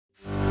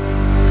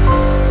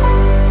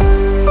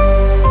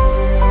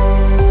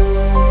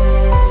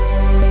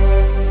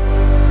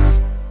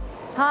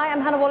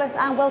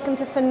welcome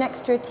to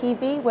Finextra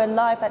TV. We're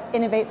live at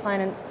Innovate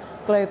Finance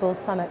Global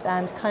Summit,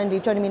 and kindly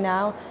joining me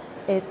now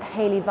is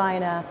Hayley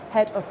Viner,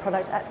 Head of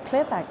Product at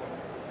ClearBank.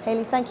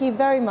 Hayley, thank you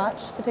very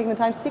much for taking the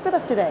time to speak with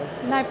us today.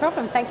 No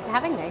problem, thank you for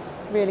having me.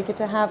 It's really good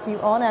to have you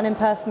on, and in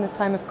person this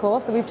time, of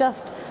course. So we've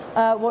just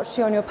watched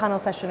you on your panel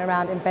session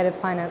around embedded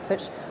finance,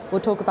 which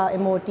we'll talk about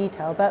in more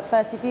detail. But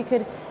first, if you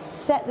could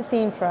set the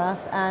scene for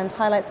us and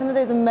highlight some of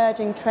those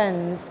emerging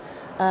trends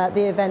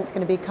the event's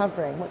going to be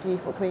covering. What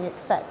can we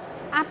expect?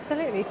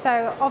 Absolutely.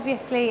 So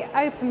obviously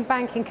open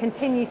banking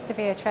continues to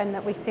be a trend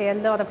that we see a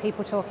lot of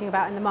people talking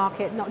about in the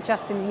market, not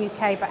just in the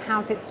UK, but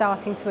how's it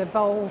starting to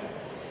evolve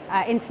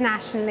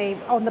internationally.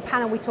 On the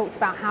panel we talked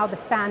about how the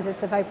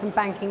standards of open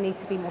banking need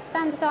to be more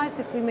standardised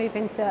as we move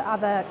into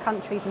other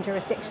countries and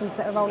jurisdictions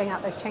that are rolling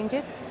out those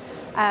changes.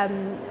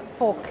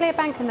 For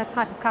ClearBank and the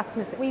type of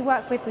customers that we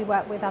work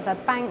with other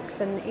banks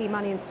and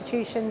e-money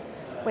institutions.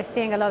 We're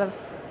seeing a lot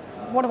of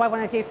what do I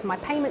want to do for my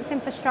payments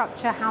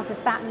infrastructure, how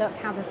does that look,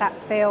 how does that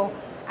feel,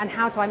 and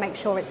how do I make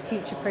sure it's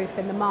future-proof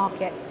in the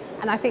market.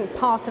 And I think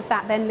part of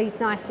that then leads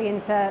nicely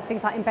into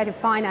things like embedded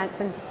finance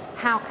and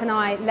how can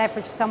I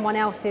leverage someone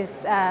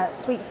else's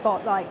sweet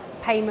spot like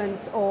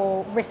payments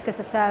or risk as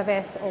a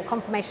service or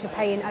confirmation of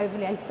pay in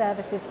overlay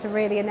services to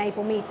really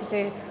enable me to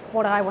do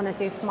what I want to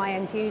do for my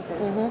end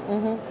users.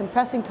 Some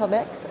pressing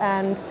topics,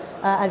 and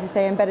as you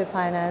say, embedded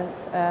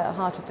finance, a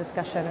heart of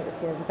discussion at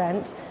this year's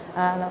event,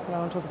 and that's what I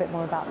want to talk a bit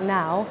more about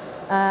now.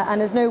 And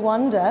there's no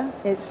wonder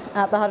it's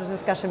at the heart of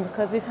discussion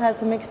because we've had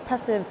some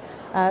impressive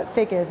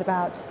figures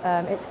about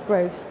its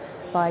growth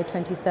by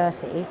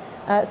 2030.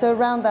 So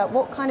around that,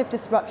 what kind of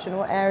disruption,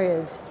 what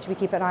areas should we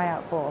keep an eye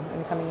out for in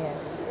the coming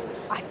years?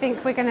 I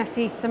think we're going to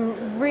see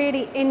some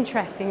really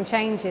interesting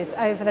changes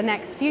over the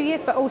next few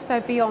years, but also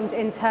beyond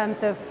in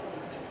terms of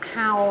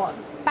how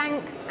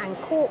banks and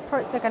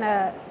corporates are going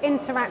to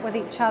interact with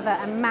each other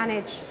and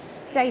manage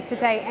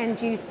day-to-day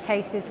end-use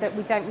cases that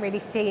we don't really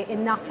see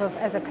enough of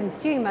as a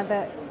consumer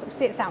that sort of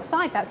sits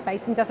outside that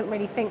space and doesn't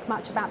really think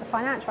much about the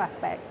financial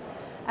aspect.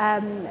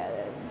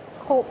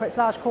 Corporates,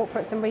 large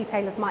corporates and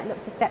retailers might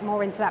look to step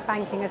more into that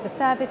banking as a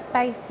service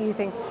space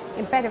using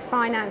embedded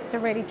finance to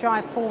really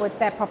drive forward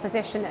their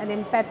proposition and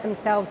embed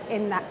themselves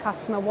in that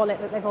customer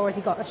wallet that they've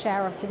already got a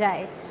share of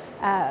today.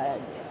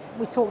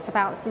 We talked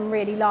about some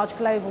really large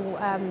global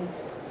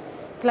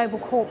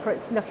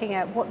corporates looking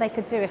at what they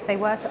could do if they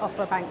were to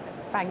offer a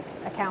bank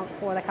account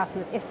for their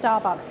customers. If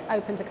Starbucks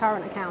opened a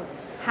current account,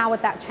 how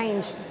would that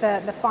change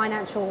the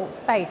financial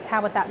space?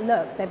 How would that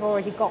look? They've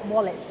already got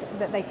wallets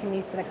that they can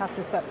use for their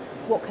customers, but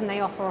what can they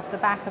offer off the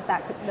back of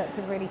that that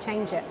could really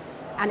change it?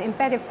 And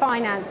embedded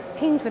finance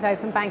teamed with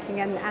open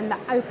banking and the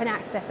open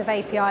access of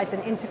APIs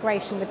and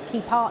integration with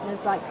key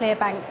partners like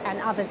ClearBank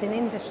and others in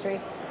industry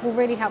will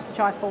really help to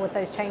drive forward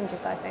those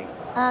changes, I think.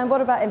 And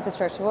what about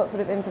infrastructure? What sort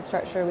of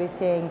infrastructure are we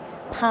seeing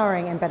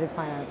powering embedded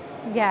finance?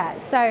 Yeah,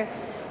 so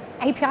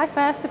API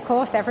first, of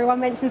course, everyone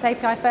mentions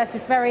API first,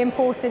 is very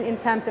important in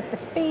terms of the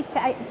speed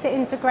to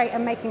integrate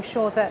and making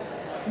sure that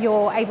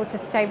you're able to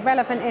stay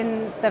relevant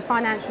in the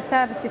financial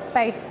services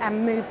space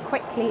and move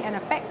quickly and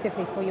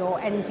effectively for your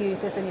end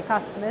users and your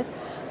customers.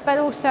 But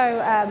also,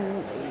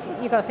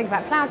 you've got to think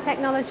about cloud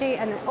technology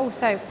and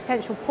also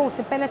potential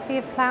portability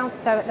of cloud.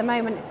 So at the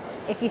moment,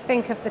 if you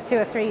think of the 2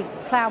 or 3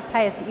 cloud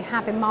players that you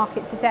have in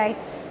market today,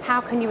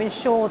 how can you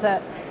ensure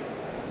that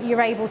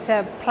you're able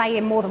to play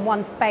in more than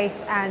one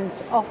space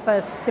and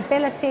offer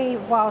stability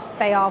whilst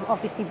they are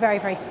obviously very,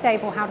 very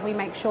stable? How do we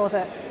make sure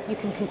that you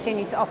can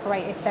continue to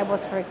operate if there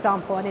was, for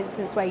example, an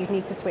instance where you'd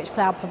need to switch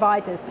cloud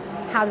providers?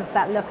 How does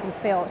that look and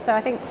feel? So I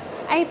think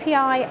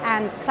API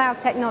and cloud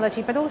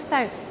technology, but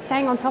also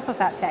staying on top of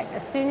that tech.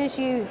 As soon as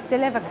you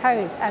deliver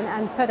code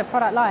and put a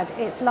product live,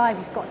 it's live,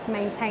 you've got to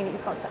maintain it,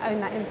 you've got to own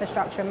that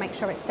infrastructure and make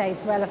sure it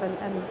stays relevant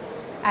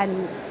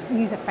and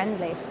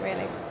user-friendly,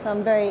 really.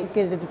 Some very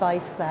good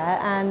advice there.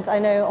 And I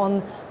know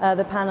on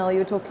the panel you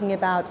were talking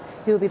about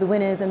who will be the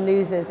winners and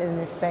losers in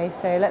this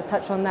space. So let's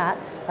touch on that.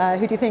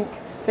 Who do you think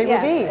they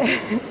will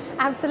be?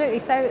 Absolutely.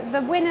 So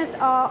the winners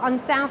are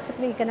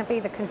undoubtedly going to be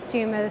the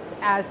consumers,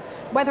 as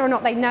whether or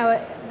not they know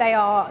it, they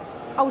are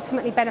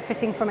ultimately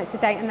benefiting from it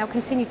today, and they'll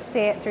continue to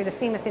see it through the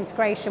seamless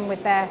integration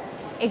with their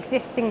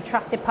existing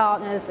trusted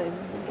partners,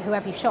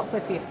 whoever you shop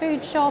with for your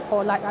food shop,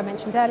 or like I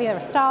mentioned earlier, a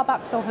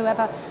Starbucks or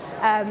whoever.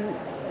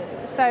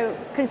 So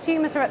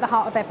consumers are at the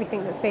heart of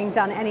everything that's being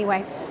done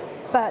anyway.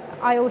 But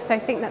I also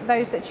think that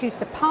those that choose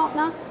to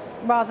partner,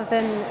 rather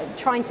than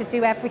trying to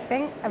do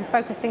everything and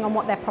focusing on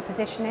what their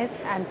proposition is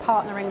and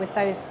partnering with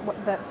those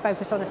that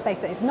focus on a space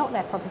that is not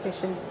their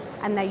proposition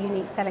and their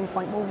unique selling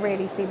point, will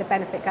really see the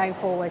benefit going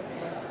forward.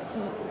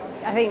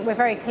 I think we're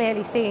very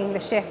clearly seeing the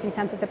shift in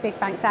terms of the big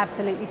banks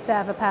absolutely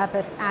serve a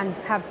purpose and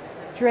have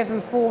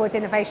driven forward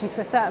innovation to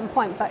a certain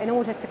point, but in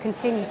order to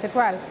continue to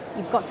grow,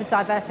 you've got to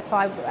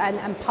diversify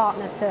and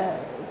partner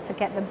to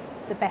get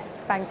the best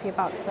bang for your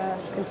buck for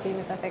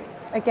consumers, I think.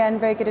 Again,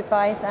 very good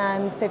advice,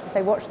 and safe to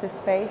say, watch this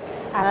space.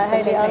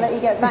 Absolutely. Hayley, I'll let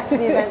you get back to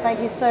the event. Thank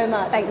you so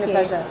much. Thank you. It's been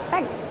a pleasure.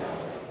 Thanks.